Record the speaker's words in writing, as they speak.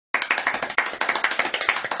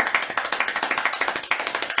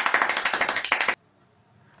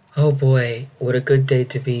Oh boy, what a good day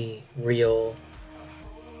to be. Real.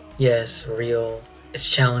 Yes, real. It's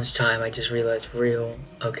challenge time, I just realized. Real.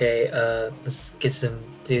 Okay, let's get some,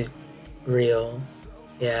 dude, real.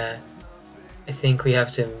 Yeah, I think we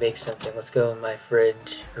have to make something. Let's go in my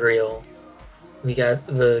fridge. Real. We got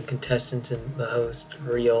the contestants and the host.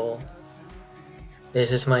 Real.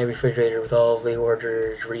 This is my refrigerator with all of the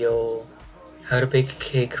orders. Real. How to bake a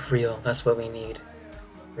cake. Real. That's what we need.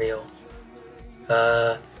 Real.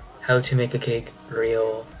 How to make a cake.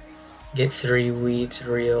 Real. Get 3 wheat.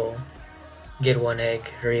 Real. Get 1 egg.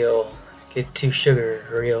 Real. Get 2 sugar.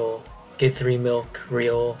 Real. Get 3 milk.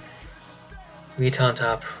 Real. Wheat on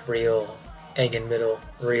top. Real. Egg in middle.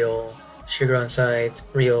 Real. Sugar on sides.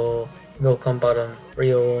 Real. Milk on bottom.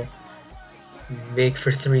 Real. Bake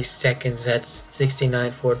for 3 seconds at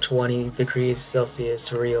 69 for 20 degrees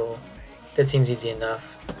Celsius. Real. That seems easy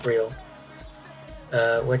enough. Real.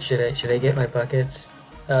 What should I get my buckets?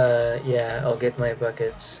 Yeah, I'll get my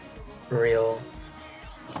buckets. Real.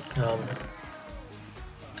 Oh,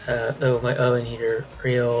 my oven heater.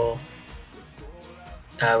 Real.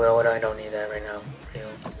 Well, I don't need that right now.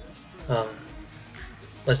 Real.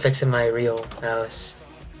 Let's exit my real house.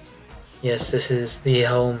 Yes, this is the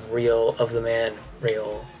home real of the man.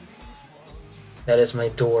 Real. That is my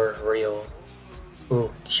door. Real.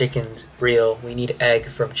 Ooh, chickens. Real. We need egg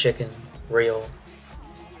from chicken. Real.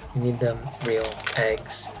 We need them real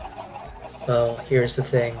eggs. Well, here's the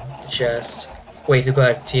thing. Chest. Wait, oh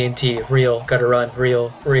god, TNT. Real. Gotta run.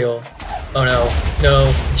 Real. Real. Oh no.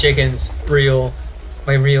 No. Chickens. Real.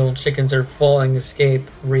 My real chickens are falling. Escape.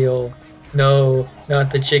 Real. No.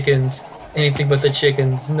 Not the chickens. Anything but the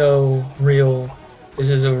chickens. No. Real. This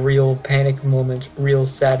is a real panic moment. Real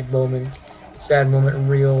sad moment. Sad moment.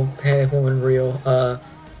 Real panic moment. Real.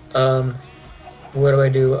 What do I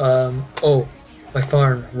do? Oh. My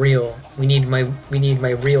farm, real. We need my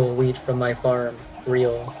real wheat from my farm,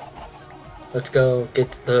 real. Let's go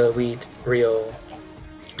get the wheat, real.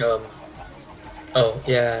 Oh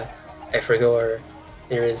yeah, I forgot.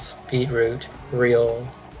 There is beetroot, real.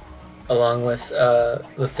 Along with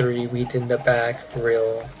the 3 wheat in the back,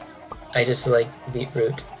 real. I just like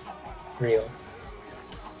beetroot, real.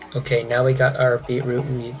 Okay, now we got our beetroot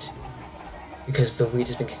wheat because the wheat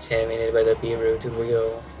has been contaminated by the beetroot,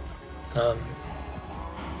 real.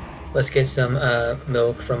 Let's get some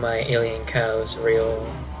milk from my alien cows, real.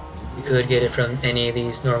 You could get it from any of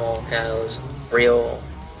these normal cows, real.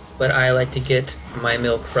 But I like to get my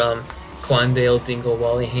milk from Quandale Dingle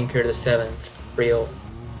Wally Hinker the 7th, real.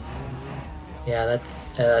 Yeah,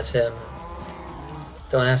 that's him.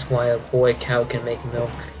 Don't ask why a boy cow can make milk,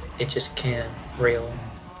 it just can, real.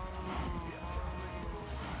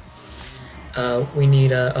 We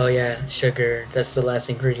need oh yeah, sugar, that's the last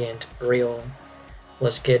ingredient, real.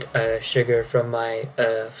 Let's get sugar from my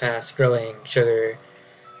fast growing sugar.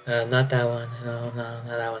 Not that one. No, not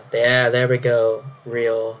that one. Yeah, there we go.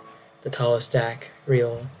 Real. The tallest stack.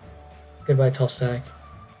 Real. Goodbye, tall stack.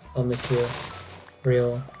 I'll miss you.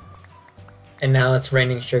 Real. And now it's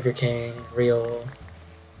raining sugarcane. Real.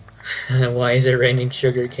 Why is it raining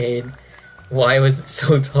sugarcane? Why was it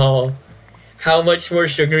so tall? How much more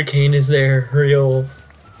sugarcane is there? Real.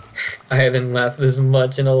 I haven't laughed this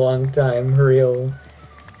much in a long time. Real.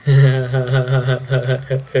 Look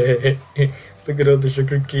at all the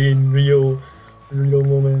sugar cane, real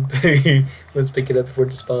moment. Let's pick it up before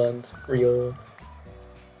it spawns. Real.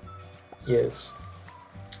 Yes.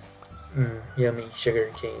 Yummy sugar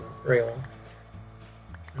cane. Real.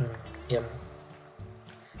 Yum.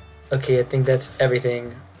 Okay, I think that's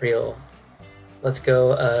everything. Real. Let's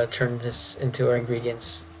go turn this into our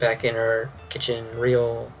ingredients back in our kitchen.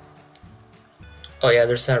 Real. Oh yeah,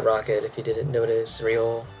 there's that rocket, if you didn't notice.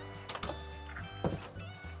 Real.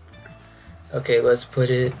 Okay, let's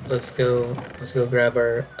go grab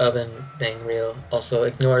our oven thing, real. Also,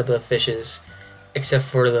 ignore the fishes. Except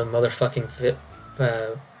for the motherfucking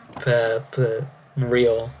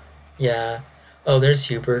real. Yeah. Oh, there's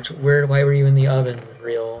Hubert. Why were you in the oven,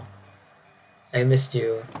 real? I missed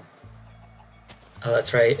you. Oh,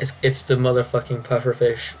 that's right. It's the motherfucking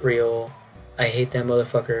pufferfish, real. I hate that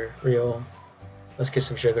motherfucker, real. Let's get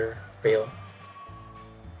some sugar, real.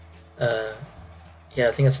 Yeah,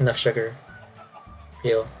 I think that's enough sugar.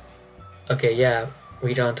 Real. Okay, yeah,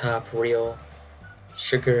 wheat on top, real.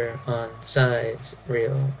 Sugar on sides,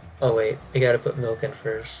 real. Oh wait, we gotta put milk in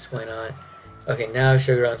first, why not? Okay, now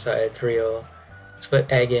sugar on sides, real. Let's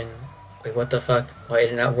put egg in. Wait, what the fuck? Why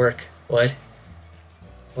did it not work? What?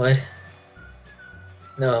 What?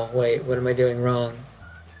 No, wait, what am I doing wrong?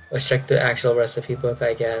 Let's check the actual recipe book,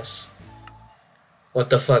 I guess. What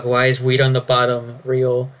the fuck? Why is wheat on the bottom?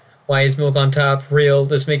 Real. Why is milk on top? Real.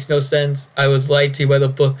 This makes no sense. I was lied to by the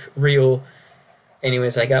book. Real.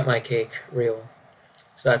 Anyways, I got my cake. Real.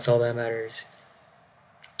 So that's all that matters.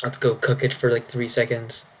 Let's go cook it for like 3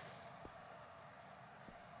 seconds.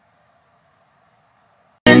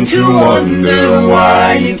 And to wonder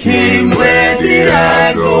why you came, where did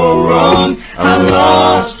I go wrong? I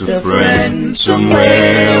lost a friend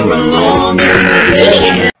somewhere along the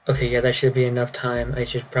way. Okay, yeah, that should be enough time. I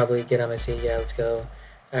should probably get on my seat. Yeah, let's go.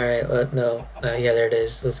 Alright, no. Yeah, there it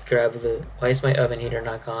is. Let's grab the... Why is my oven heater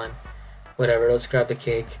not gone? Whatever, let's grab the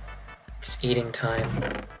cake. It's eating time.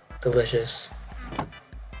 Delicious.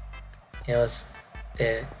 Yeah, let's...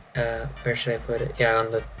 where should I put it? Yeah, on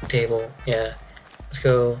the table. Yeah. Let's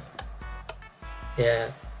go.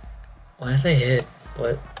 Yeah. Why did I hit?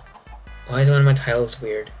 What? Why is one of my tiles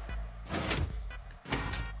weird?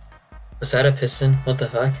 Was that a piston? What the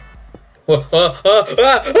fuck? Whoa,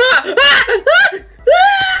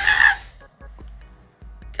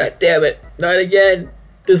 God damn it. Not again.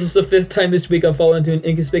 This is the 5th time this week I've fallen into an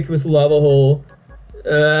inconspicuous lava hole.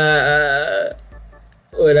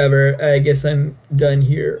 Whatever. I guess I'm done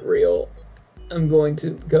here, Real. I'm going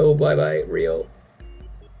to go. Bye-bye, Real.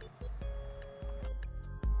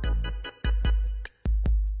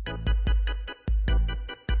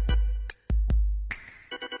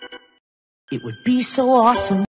 It would be so awesome.